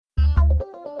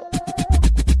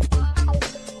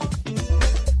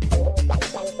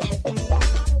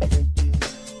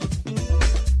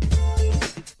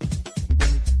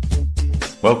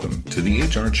Welcome to the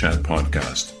HR Chat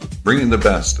podcast, bringing the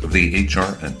best of the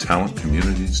HR and talent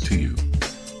communities to you.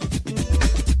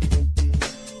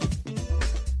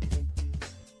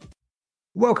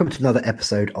 Welcome to another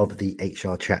episode of the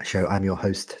HR Chat Show. I'm your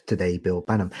host today, Bill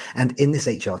Banham. And in this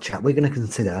HR Chat, we're going to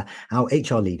consider how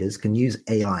HR leaders can use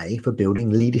AI for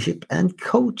building leadership and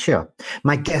culture.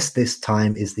 My guest this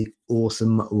time is the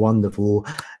awesome, wonderful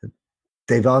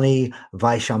Devani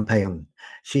Vaishampayan.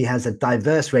 She has a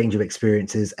diverse range of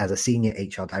experiences as a senior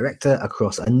HR director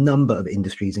across a number of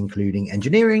industries, including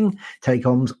engineering,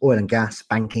 telecoms, oil and gas,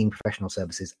 banking, professional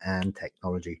services, and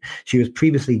technology. She was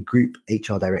previously group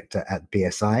HR director at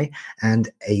BSI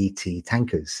and AET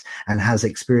Tankers and has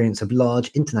experience of large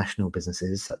international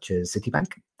businesses such as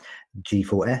Citibank,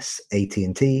 G4S,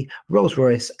 AT&T,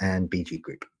 Rolls-Royce, and BG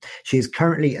Group. She is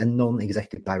currently a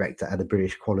non-executive director at the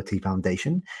British Quality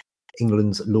Foundation,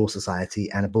 England's Law Society,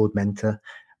 and a board mentor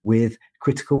with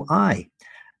Critical Eye.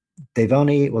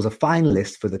 Devani was a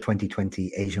finalist for the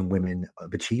 2020 Asian Women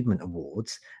of Achievement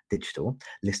Awards Digital,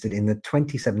 listed in the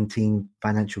 2017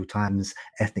 Financial Times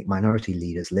Ethnic Minority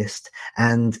Leaders list,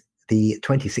 and the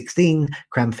 2016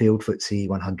 Cranfield FTSE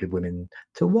 100 Women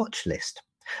to Watch list.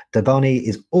 Devani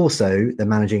is also the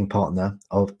managing partner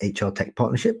of HR Tech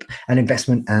Partnership, an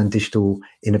investment and digital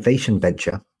innovation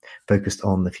venture focused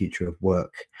on the future of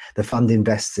work. The fund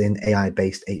invests in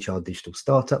AI-based HR digital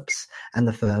startups, and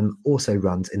the firm also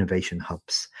runs innovation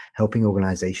hubs, helping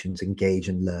organizations engage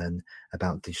and learn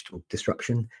about digital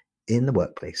disruption in the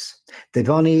workplace.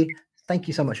 Devani, thank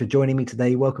you so much for joining me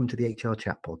today. Welcome to the HR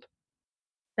Chat Pod.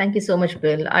 Thank you so much,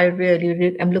 Bill. I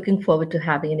really am looking forward to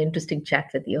having an interesting chat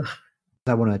with you.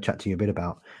 I want to chat to you a bit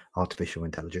about artificial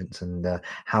intelligence and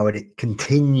how it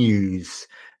continues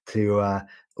to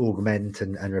augment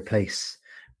and replace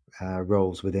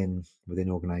roles within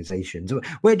organizations.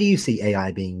 Where do you see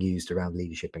AI being used around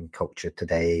leadership and culture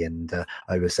today and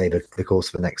over, say, the course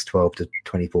of the next 12 to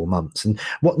 24 months? And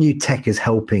what new tech is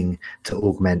helping to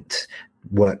augment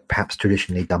work perhaps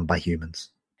traditionally done by humans?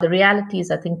 The reality is,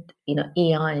 I think,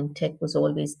 AI and tech was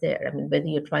always there. I mean, whether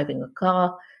you're driving a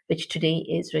car, which today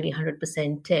is really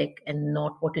 100% tech and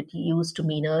not what it used to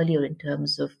mean earlier in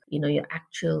terms of, your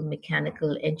actual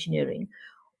mechanical engineering.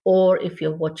 Or if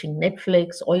you're watching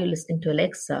Netflix or you're listening to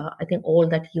Alexa, I think all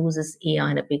that uses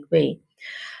AI in a big way.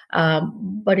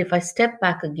 But if I step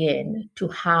back again to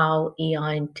how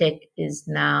AI and tech is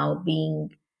now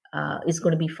is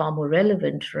going to be far more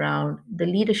relevant around the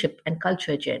leadership and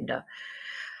culture agenda.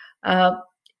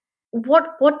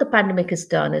 What the pandemic has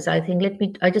done is, I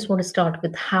just want to start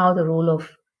with how the role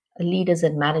of leaders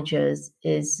and managers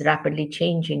is rapidly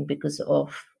changing because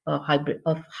of a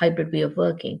hybrid way of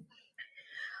working.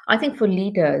 I think for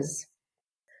leaders,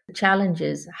 the challenge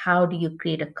is, how do you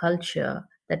create a culture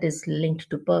that is linked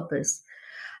to purpose?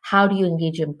 How do you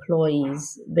engage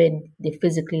employees when they're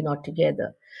physically not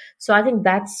together? So I think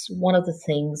that's one of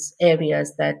the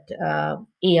areas that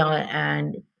AI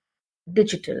and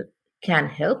digital can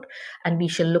help, and we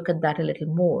shall look at that a little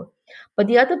more. But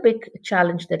the other big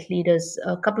challenge that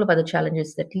a couple of other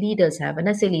challenges that leaders have, and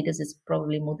I say leaders is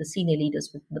probably more the senior leaders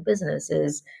within the business,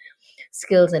 is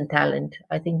skills and talent.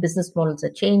 I think business models are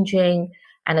changing,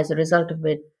 and as a result of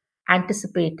it,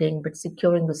 anticipating but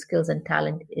securing the skills and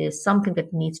talent is something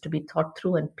that needs to be thought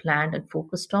through and planned and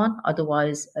focused on.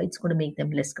 Otherwise, it's going to make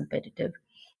them less competitive.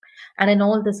 And in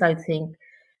all this, I think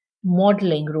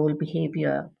modeling role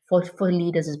behavior for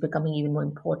leaders is becoming even more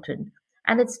important.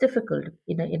 And it's difficult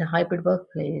in a hybrid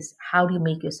workplace. How do you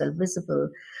make yourself visible?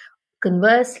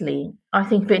 Conversely, I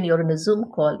think when you're in a Zoom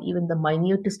call, even the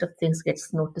minutest of things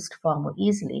gets noticed far more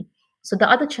easily. So the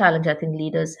other challenge I think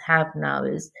leaders have now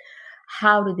is,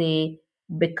 how do they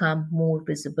become more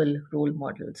visible role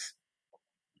models?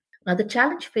 Now, the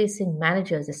challenge facing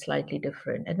managers is slightly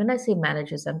different. And when I say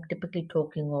managers, I'm typically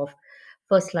talking of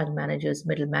first-line managers,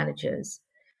 middle managers.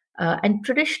 And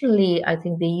traditionally, I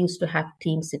think they used to have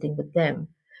teams sitting with them.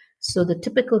 So the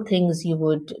typical things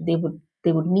they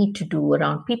would need to do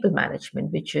around people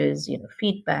management, which is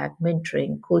feedback,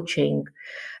 mentoring, coaching,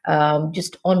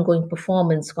 just ongoing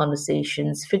performance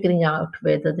conversations, figuring out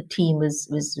whether the team is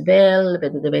well,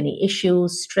 whether there are any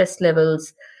issues, stress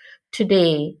levels.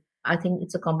 Today, I think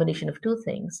it's a combination of two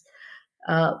things.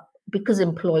 Because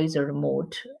employees are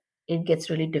remote, it gets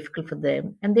really difficult for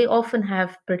them, and they often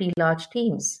have pretty large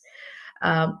teams.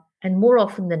 And more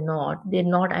often than not, they're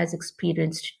not as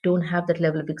experienced, don't have that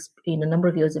level of number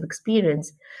of years of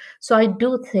experience. So I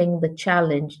do think the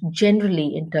challenge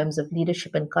generally in terms of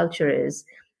leadership and culture is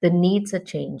the needs are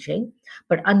changing,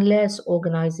 but unless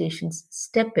organizations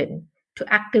step in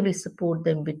to actively support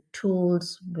them with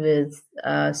tools, with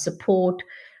support,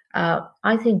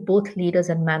 I think both leaders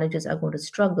and managers are going to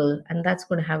struggle, and that's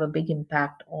going to have a big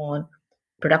impact on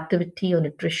productivity, on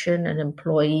attrition, and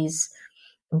employee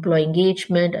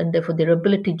engagement, and therefore their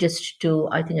ability just to,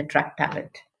 I think, attract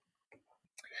talent.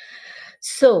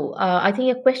 So I think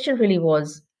your question really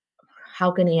was,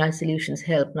 how can AI solutions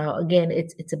help? Now, again,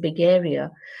 it's a big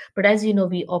area, but as you know,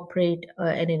 we operate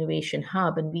an innovation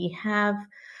hub, and we have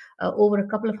over a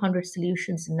couple of hundred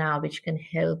solutions now, which can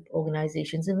help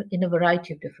organizations in a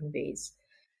variety of different ways.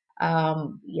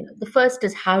 The first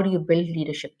is, how do you build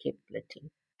leadership capability?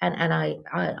 And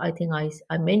I think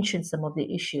I mentioned some of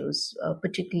the issues,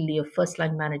 particularly of first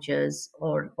line managers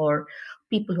or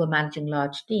people who are managing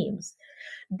large teams.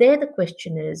 There, the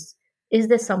question is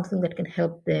there something that can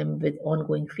help them with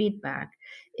ongoing feedback?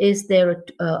 Is there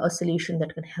a solution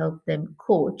that can help them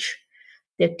coach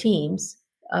their teams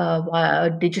via a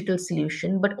digital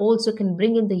solution, but also can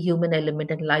bring in the human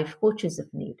element and life coaches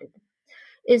if needed?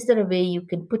 Is there a way you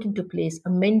can put into place a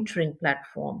mentoring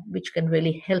platform which can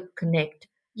really help connect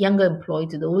younger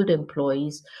employees with older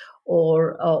employees,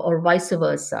 or vice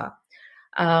versa?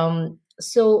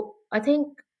 So I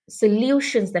think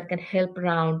solutions that can help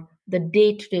around the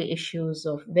day-to-day issues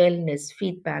of wellness,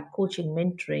 feedback, coaching,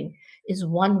 mentoring is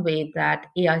one way that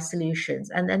AI solutions,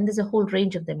 and there's a whole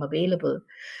range of them available,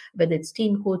 whether it's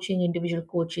team coaching, individual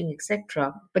coaching,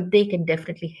 etc. But they can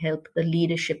definitely help the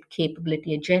leadership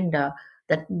capability agenda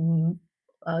that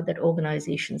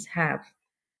organizations have.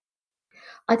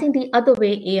 I think the other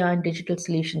way AI and digital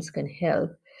solutions can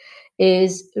help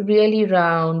is really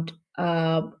around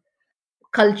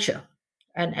culture.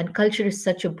 And culture is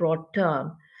such a broad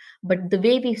term, but the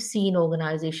way we've seen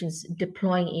organizations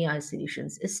deploying AI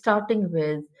solutions is starting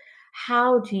with,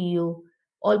 how do you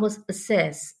almost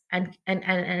assess and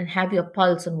have your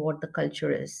pulse on what the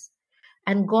culture is?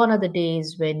 And gone are the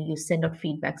days when you send out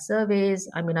feedback surveys.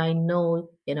 I mean, I know,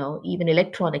 even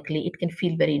electronically, it can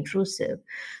feel very intrusive.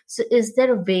 So is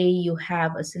there a way you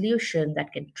have a solution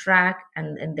that can track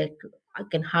and that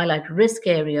can highlight risk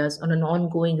areas on an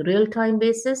ongoing real-time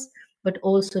basis, but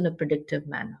also in a predictive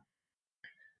manner?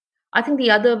 I think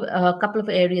the other couple of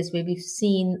areas where we've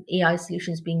seen AI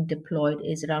solutions being deployed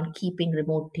is around keeping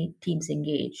remote teams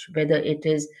engaged, whether it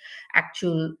is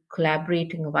actual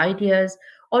collaborating of ideas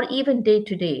or even day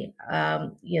to day.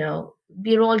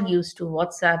 We're all used to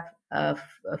WhatsApp,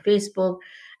 Facebook,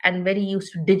 and very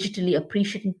used to digitally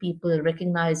appreciating people,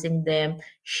 recognizing them,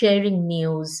 sharing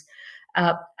news.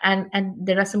 And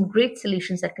there are some great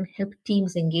solutions that can help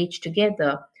teams engage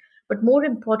together. But more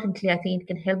importantly, I think it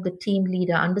can help the team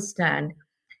leader understand,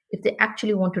 if they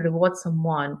actually want to reward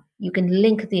someone, you can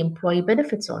link the employee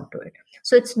benefits onto it.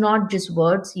 So it's not just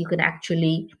words, you can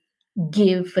actually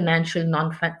give financial,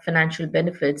 non-financial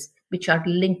benefits which are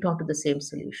linked onto the same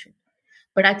solution.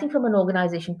 But I think from an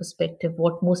organization perspective,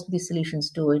 what most of these solutions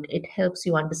do, it helps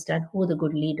you understand who are the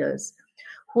good leaders,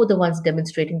 who are the ones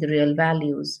demonstrating the real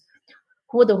values,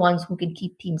 who are the ones who can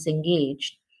keep teams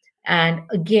engaged. And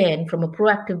again, from a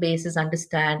proactive basis,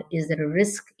 understand, is there a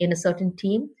risk in a certain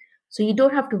team? So you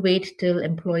don't have to wait till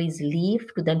employees leave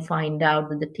to then find out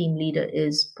that the team leader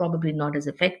is probably not as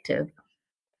effective.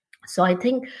 So I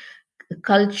think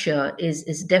culture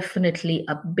is definitely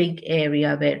a big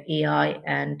area where AI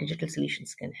and digital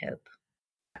solutions can help.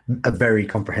 A very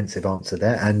comprehensive answer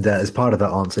there. And as part of that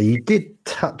answer, you did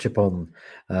touch upon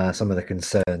some of the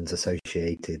concerns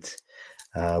associated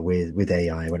with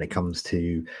AI when it comes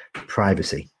to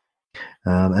privacy,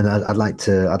 and I'd like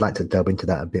to delve into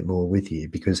that a bit more with you,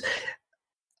 because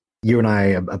you and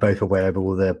I are both aware of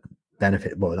all the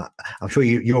benefit. Well, I'm sure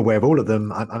you're aware of all of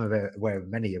them. I'm aware of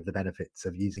many of the benefits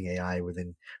of using AI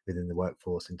within the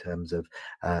workforce in terms of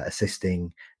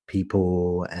assisting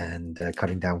people and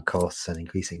cutting down costs and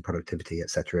increasing productivity,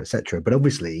 etc., etc. But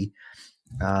obviously,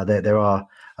 there are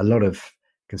a lot of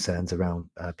concerns around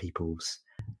people's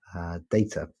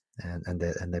data and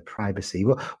their privacy.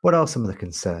 What are some of the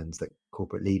concerns that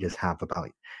corporate leaders have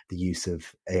about the use of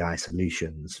AI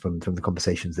solutions from the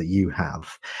conversations that you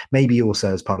have? Maybe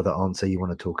also, as part of the answer, you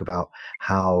want to talk about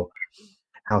how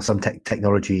some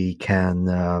technology can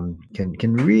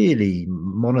really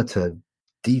monitor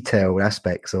detailed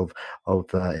aspects of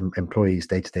employees'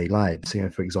 day-to-day lives.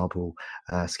 For example,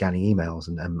 scanning emails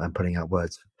and putting out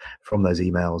words from those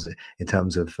emails in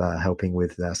terms of helping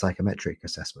with psychometric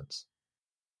assessments.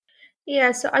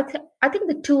 Yeah, so I think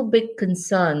the two big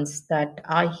concerns that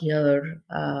I hear,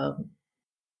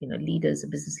 leaders,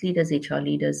 business leaders, HR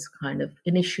leaders kind of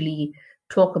initially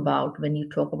talk about when you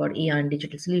talk about AI and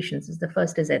digital solutions is, the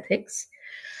first is ethics.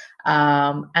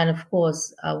 And of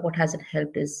course, what hasn't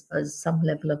helped is some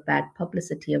level of bad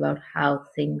publicity about how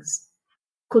things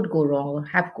could go wrong or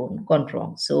have gone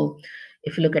wrong. So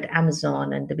if you look at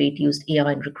Amazon and the way it used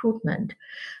AI in recruitment,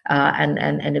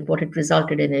 and what it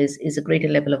resulted in is a greater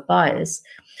level of bias.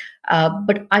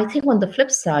 But I think on the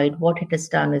flip side, what it has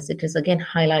done is it has again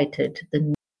highlighted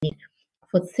the need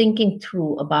for thinking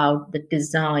through about the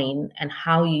design and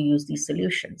how you use these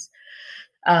solutions.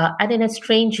 And in a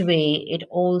strange way, it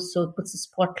also puts a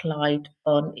spotlight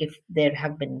on if there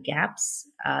have been gaps,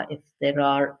 if there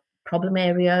are problem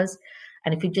areas,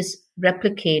 and if you just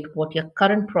replicate what your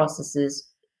current process is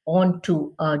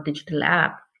onto a digital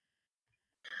app,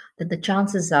 that the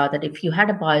chances are that if you had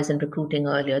a bias in recruiting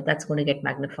earlier, that's going to get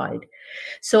magnified.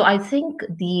 So I think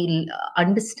the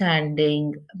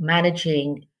understanding,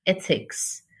 managing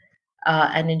ethics,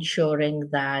 and ensuring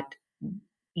that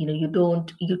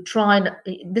you try and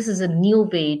this is a new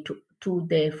way to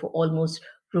therefore almost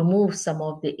remove some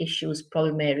of the issues,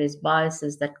 problem areas,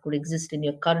 biases that could exist in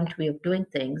your current way of doing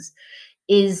things,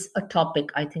 is a topic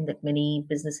I think that many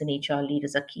business and HR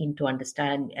leaders are keen to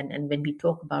understand. And when we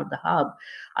talk about the hub,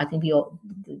 I think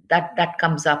that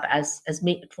comes up as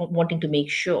wanting to make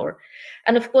sure.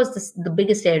 And of course, the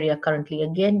biggest area currently,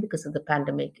 again because of the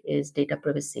pandemic, is data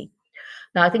privacy.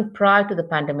 Now, I think prior to the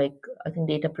pandemic, I think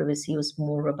data privacy was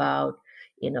more about,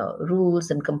 rules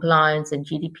and compliance and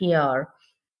GDPR.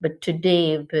 But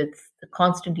today, with the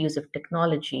constant use of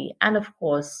technology and, of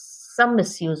course, some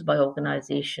misuse by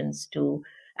organizations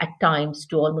at times,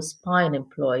 to almost spy on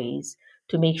employees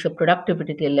to make sure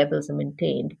productivity levels are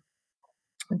maintained,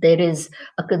 there is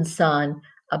a concern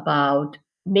about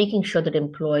making sure that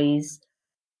employees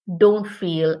don't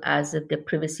feel as if their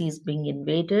privacy is being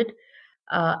invaded.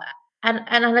 Uh, and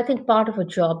I think part of a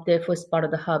job, therefore, as part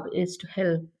of the hub, is to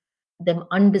help them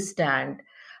understand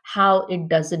how it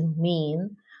doesn't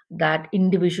mean that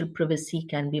individual privacy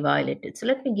can be violated. So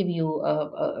let me give you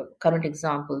a current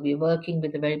example. We're working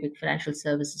with a very big financial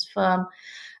services firm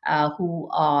who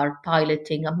are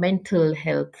piloting a mental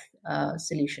health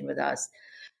solution with us.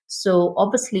 So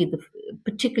obviously,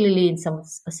 particularly in some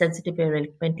sensitive area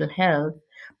like mental health,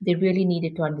 they really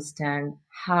needed to understand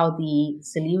how the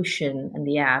solution and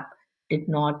the app did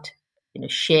not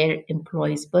share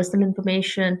employees' personal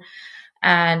information.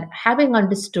 And having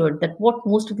understood that what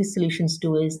most of these solutions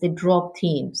do is they draw up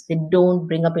themes. They don't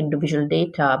bring up individual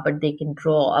data, but they can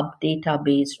draw up data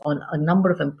based on a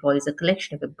number of employees, a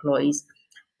collection of employees,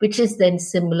 which is then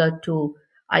similar to,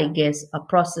 I guess, a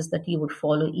process that you would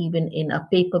follow even in a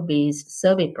paper-based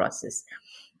survey process.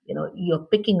 You're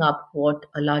picking up what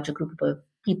a larger group of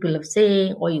people are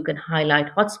saying, or you can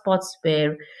highlight hotspots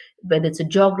whether it's a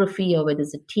geography or whether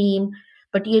it's a team,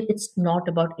 but yet it's not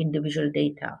about individual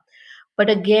data. But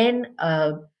again,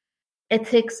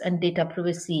 ethics and data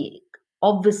privacy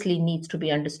obviously needs to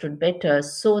be understood better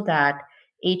so that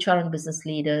HR and business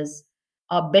leaders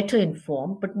are better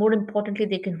informed, but more importantly,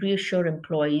 they can reassure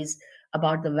employees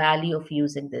about the value of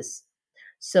using this.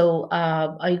 So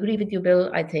I agree with you,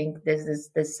 Bill. I think there's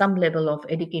some level of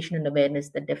education and awareness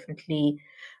that definitely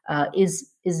is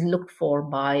looked for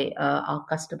by our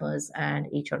customers and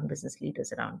HR and business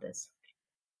leaders around this.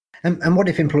 And what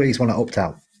if employees want to opt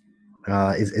out?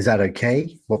 Is that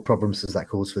okay? What problems does that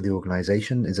cause for the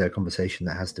organization? Is there a conversation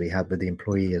that has to be had with the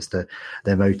employee as to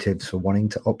their motives for wanting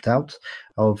to opt out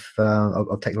of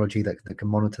technology that can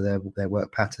monitor their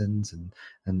work patterns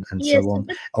and yes, so on?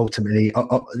 Ultimately,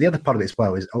 the other part of it as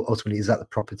well is ultimately is that the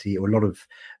property, or a lot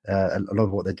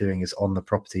of what they're doing is on the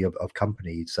property of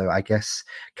companies. So I guess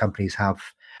companies have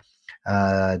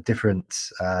different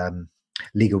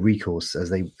legal recourse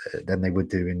than they would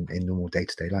do in normal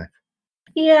day-to-day life.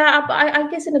 Yeah, I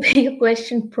guess in a way your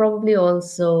question probably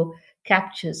also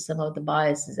captures some of the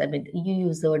biases. I mean, you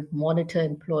use the word monitor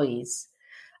employees.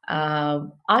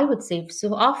 I would say,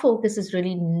 so our focus is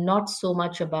really not so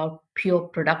much about pure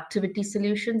productivity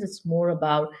solutions. It's more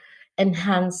about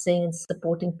enhancing and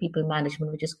supporting people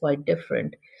management, which is quite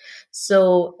different.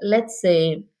 So let's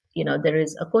say, there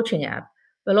is a coaching app.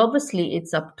 Well, obviously,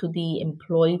 it's up to the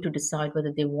employee to decide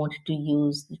whether they want to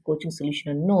use the coaching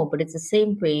solution or no, but it's the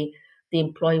same way the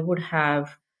employee would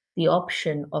have the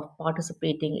option of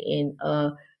participating in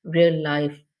a real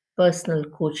life personal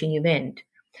coaching event.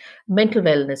 Mental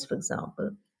wellness, for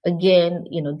example. Again,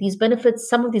 these benefits,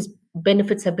 some of these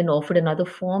benefits have been offered in other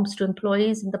forms to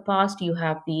employees in the past. You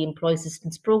have the employee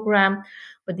assistance program,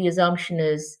 but the assumption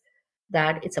is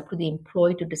that it's up to the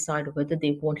employee to decide whether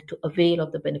they want to avail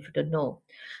of the benefit or no.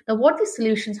 Now, what these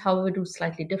solutions, however, do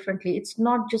slightly differently, it's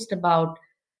not just about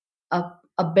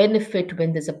a benefit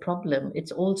when there's a problem.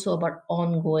 It's also about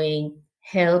ongoing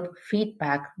help,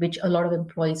 feedback, which a lot of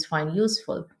employees find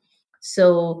useful.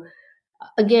 So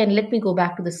Again, let me go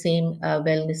back to the same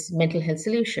wellness mental health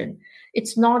solution.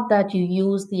 It's not that you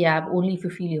use the app only if you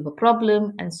feel you have a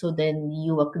problem, and so then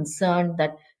you are concerned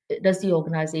that does the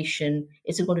organization,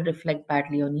 is it going to reflect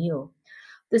badly on you?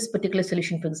 This particular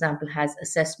solution, for example, has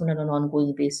assessment on an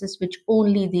ongoing basis, which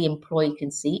only the employee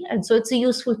can see. And so it's a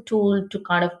useful tool to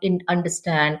kind of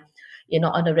understand,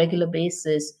 on a regular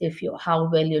basis, if you how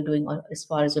well you're doing as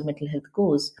far as your mental health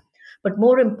goes. But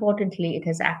more importantly, it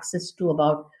has access to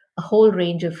about a whole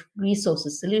range of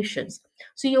resources, solutions.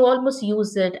 So you almost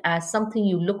use it as something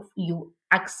you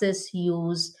access,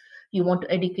 use, you want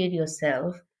to educate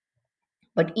yourself.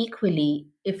 But equally,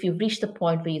 if you've reached the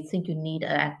point where you think you need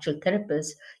an actual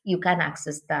therapist, you can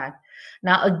access that.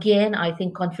 Now, again, I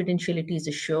think confidentiality is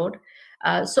assured.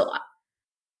 So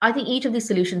I think each of these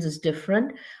solutions is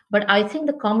different, but I think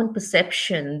the common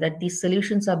perception that these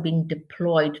solutions are being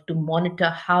deployed to monitor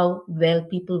how well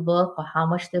people work or how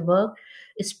much they work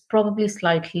is probably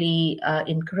slightly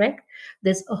incorrect.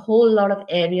 There's a whole lot of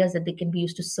areas that they can be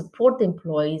used to support the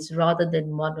employees rather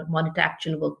than monitor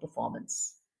actual work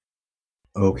performance.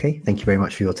 Okay, thank you very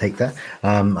much for your take there.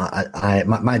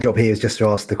 My job here is just to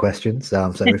ask the questions.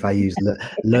 So if I use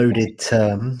loaded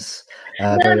terms,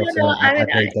 very often I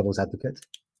play devil's advocate.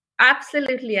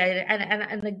 Absolutely,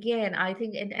 and again, I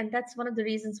think, and that's one of the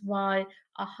reasons why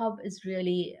a hub is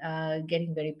really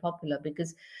getting very popular,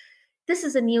 because this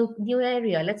is a new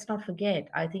area. Let's not forget.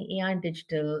 I think AI and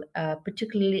digital,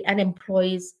 particularly, and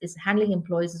handling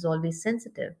employees is always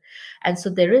sensitive, and so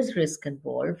there is risk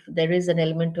involved. There is an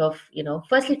element of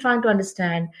firstly trying to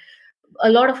understand. A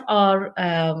lot of our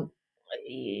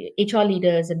HR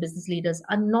leaders and business leaders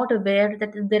are not aware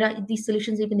that there are these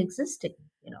solutions even existing.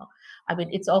 I mean,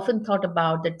 it's often thought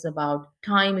about that it's about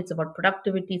time, it's about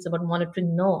productivity, it's about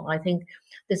monitoring. No, I think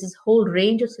there's this whole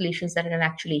range of solutions that can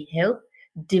actually help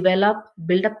develop,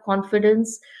 build up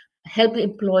confidence, help the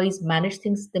employees manage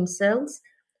things themselves,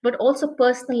 but also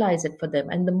personalize it for them.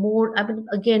 And the more, I mean,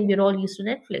 again, we're all used to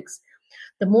Netflix.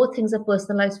 The more things are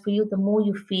personalized for you, the more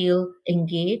you feel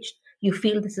engaged, you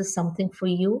feel this is something for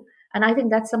you. And I think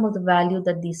that's some of the value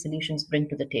that these solutions bring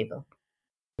to the table.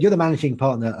 You're the managing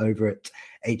partner over at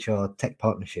HR Tech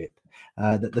Partnership.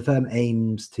 The firm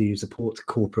aims to support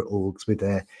corporate orgs with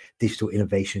their digital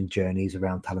innovation journeys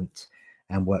around talent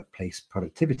and workplace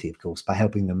productivity, of course, by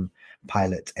helping them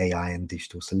pilot AI and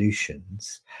digital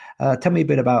solutions. Tell me a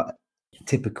bit about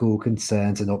typical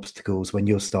concerns and obstacles when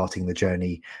you're starting the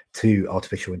journey to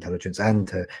artificial intelligence and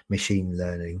to machine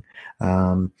learning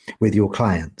with your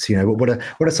clients. What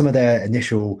are some of their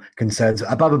initial concerns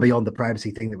above and beyond the privacy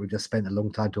thing that we've just spent a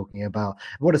long time talking about?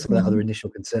 What are some of the other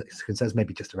initial concerns,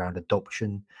 maybe just around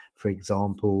adoption, for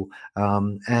example?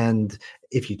 And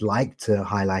if you'd like to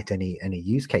highlight any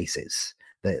use cases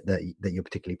that you're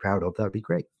particularly proud of, that would be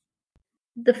great.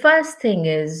 The first thing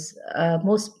is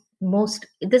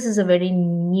this is a very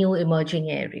new emerging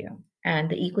area,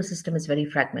 and the ecosystem is very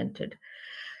fragmented.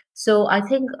 So I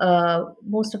think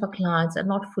most of our clients are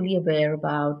not fully aware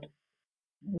about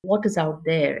what is out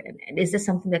there, and is there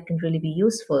something that can really be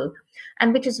useful,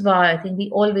 and which is why I think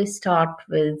we always start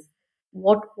with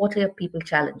what are your people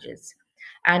challenges.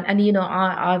 And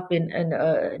I've been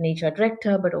an HR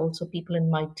director, but also people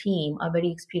in my team are very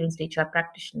experienced HR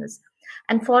practitioners.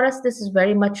 And for us, this is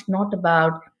very much not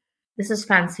about this is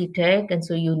fancy tech, and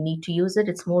so you need to use it.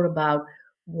 It's more about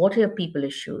what are your people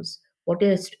issues? What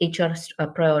are HR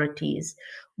priorities?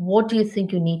 What do you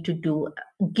think you need to do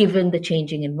given the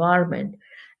changing environment?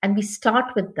 And we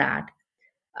start with that.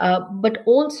 But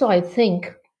also, I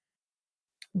think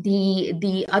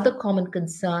the other common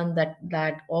concern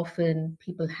that often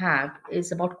people have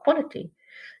is about quality.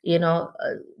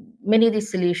 Many of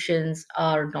these solutions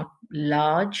are not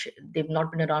large. They've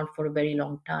not been around for a very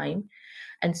long time.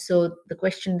 And so the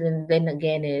question then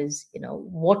again is,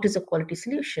 what is a quality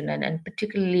solution? And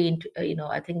particularly,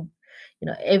 I think,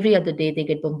 every other day they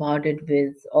get bombarded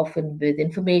often with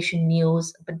information,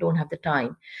 news, but don't have the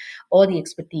time or the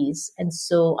expertise. And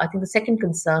so I think the second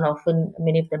concern often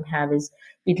many of them have is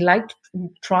we'd like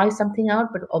to try something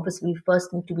out, but obviously we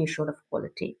first need to be assured of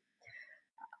quality.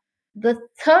 The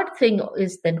third thing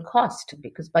is then cost,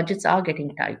 because budgets are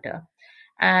getting tighter.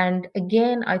 And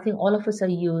again, I think all of us are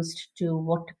used to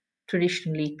what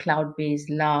traditionally cloud-based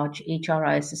large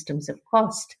HRIS systems have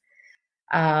cost.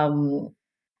 And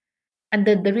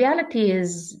the reality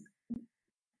is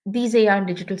these AI and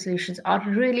digital solutions are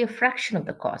really a fraction of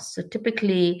the cost. So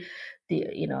typically,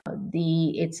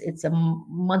 it's a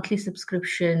monthly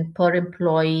subscription per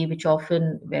employee, which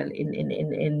often, well,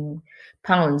 in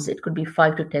pounds, it could be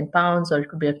 £5 to £10, or it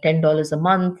could be $10 a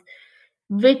month,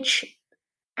 which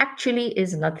actually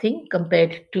is nothing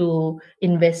compared to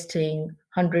investing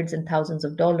hundreds and thousands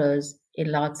of dollars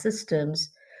in large systems,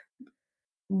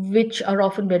 which are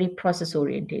often very process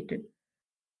orientated.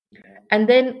 And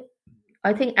then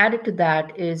I think added to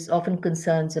that is often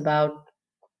concerns about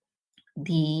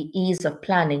the ease of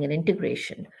planning and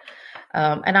integration.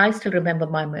 And I still remember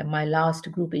my last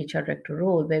group HR director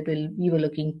role where we were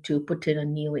looking to put in a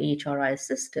new HRIS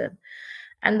system.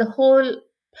 And the whole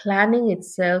planning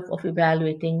itself of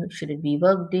evaluating should it be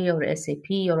Workday or SAP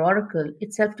or Oracle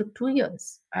itself took 2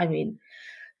 years. I mean,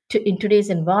 in today's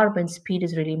environment, speed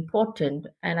is really important.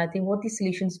 And I think what these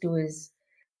solutions do is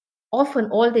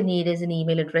often all they need is an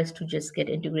email address to just get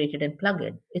integrated and plug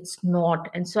in. It's not.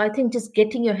 And so I think just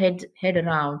getting your head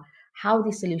around how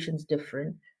these solutions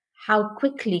different, how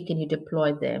quickly can you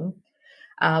deploy them,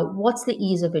 what's the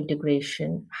ease of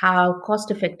integration, how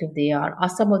cost effective they are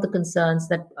some of the concerns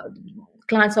that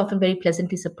clients are often very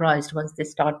pleasantly surprised once they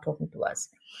start talking to us.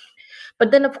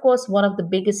 But then, of course, one of the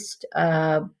biggest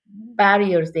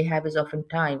barriers they have is often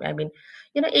time. I mean,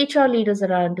 HR leaders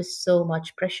are under so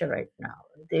much pressure right now.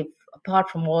 They've, apart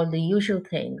from all the usual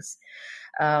things,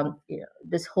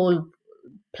 this whole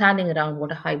planning around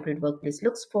what a hybrid workplace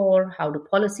looks for, how do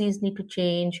policies need to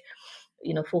change,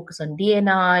 focus on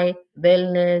D&I,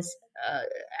 wellness,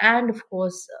 and of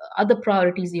course, other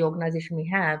priorities the organization may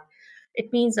have.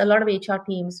 It means a lot of HR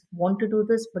teams want to do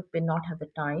this, but may not have the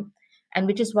time. And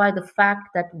which is why the fact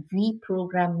that we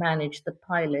program manage the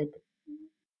pilot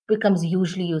becomes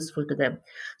hugely useful to them.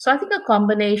 So I think a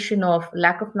combination of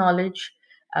lack of knowledge,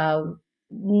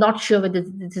 not sure whether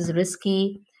this is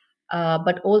risky,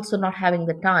 but also not having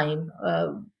the time,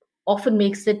 often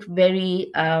makes it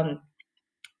very,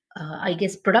 I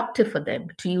guess, productive for them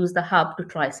to use the hub to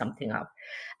try something out.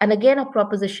 And again, our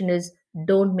proposition is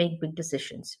don't make big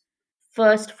decisions.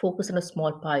 First, focus on a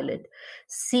small pilot.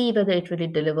 See whether it really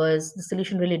delivers, the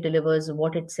solution really delivers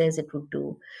what it says it would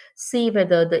do. See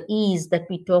whether the ease that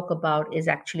we talk about is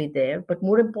actually there. But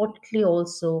more importantly,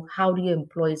 also, how do your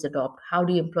employees adopt? How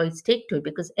do your employees take to it?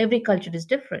 Because every culture is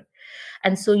different.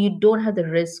 And so you don't have the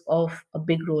risk of a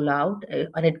big rollout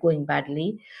and it going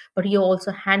badly, but you're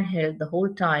also handheld the whole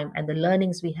time, and the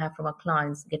learnings we have from our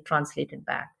clients get translated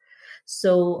back.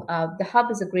 So the hub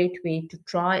is a great way to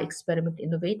try, experiment,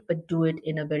 innovate, but do it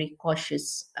in a very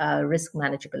cautious, risk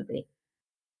manageable way.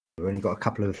 We've only got a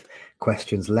couple of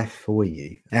questions left for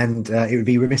you. And it would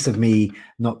be remiss of me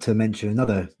not to mention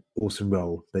another awesome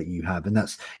role that you have. And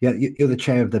that's, you're the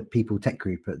chair of the People Tech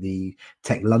Group at the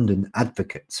Tech London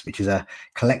Advocates, which is a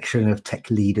collection of tech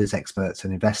leaders, experts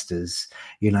and investors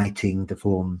uniting to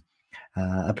form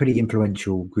a pretty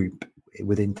influential group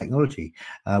within technology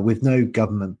with no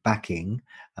government backing.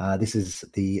 This is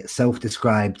the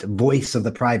self-described voice of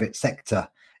the private sector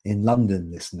in London,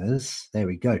 listeners. There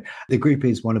we go. The group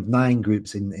is one of 9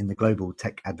 groups in the Global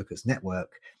Tech Advocates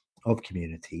Network of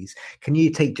communities. Can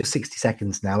you take just 60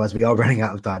 seconds now, as we are running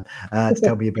out of time, to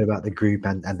tell me a bit about the group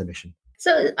and the mission?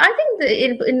 So I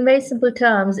think in very simple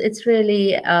terms, it's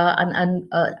really an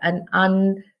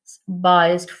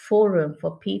unbiased forum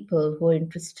for people who are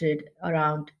interested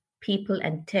around people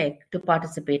and tech to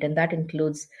participate. And that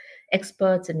includes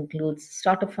experts, and includes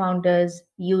startup founders,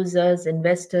 users,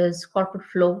 investors, corporate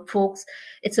folks.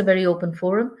 It's a very open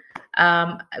forum.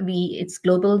 It's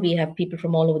global. We have people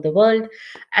from all over the world.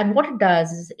 And what it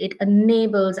does is it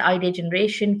enables idea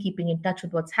generation, keeping in touch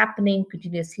with what's happening,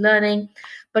 continuous learning.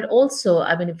 But also,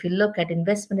 I mean, if you look at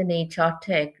investment in HR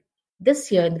tech,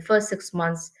 this year, in the first 6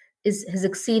 months, has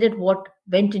exceeded what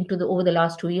went into over the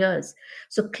last 2 years.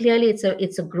 So clearly it's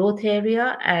a growth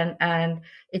area, and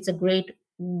it's a great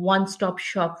one-stop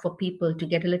shop for people to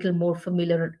get a little more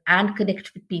familiar and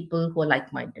connect with people who are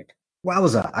like-minded.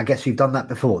 Wowza, I guess you've done that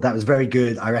before. That was very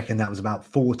good. I reckon that was about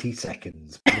 40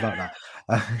 seconds. What about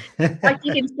that? I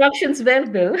take instructions well,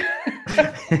 Bill.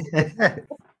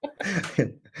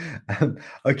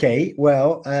 Okay,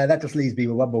 well, that just leaves me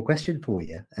with one more question for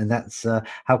you, and that's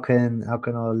how can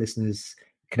our listeners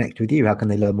connect with you? How can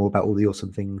they learn more about all the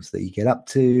awesome things that you get up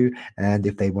to? And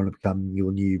if they want to become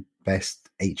your new best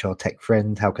HR tech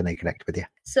friend, how can they connect with you?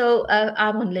 So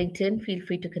I'm on LinkedIn. Feel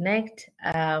free to connect.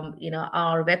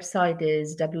 Our website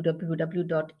is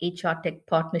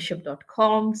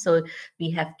www.hrtechpartnership.com. So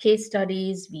we have case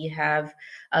studies. We have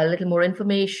a little more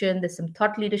information. There's some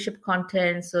thought leadership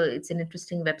content. So it's an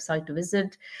interesting website to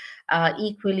visit.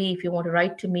 Equally, if you want to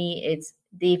write to me, it's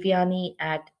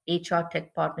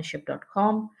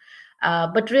devyani@hrtechpartnership.com.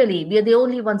 But really, we are the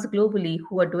only ones globally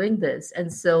who are doing this.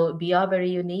 And so we are very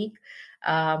unique.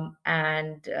 As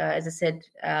I said,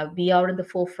 we are in the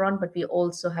forefront, but we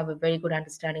also have a very good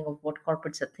understanding of what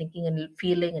corporates are thinking and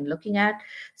feeling and looking at.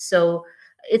 So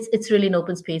it's really an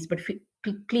open space, but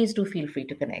please do feel free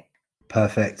to connect.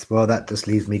 Perfect. Well, that just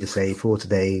leaves me to say for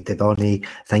today, Devani,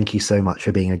 thank you so much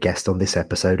for being a guest on this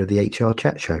episode of the HR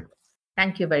Chat Show.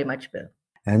 Thank you very much, Bill.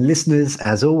 And listeners,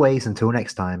 as always, until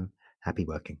next time, happy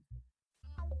working.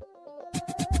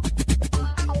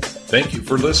 Thank you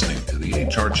for listening to the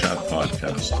HR Chat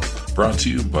Podcast, brought to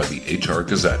you by the HR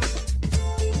Gazette.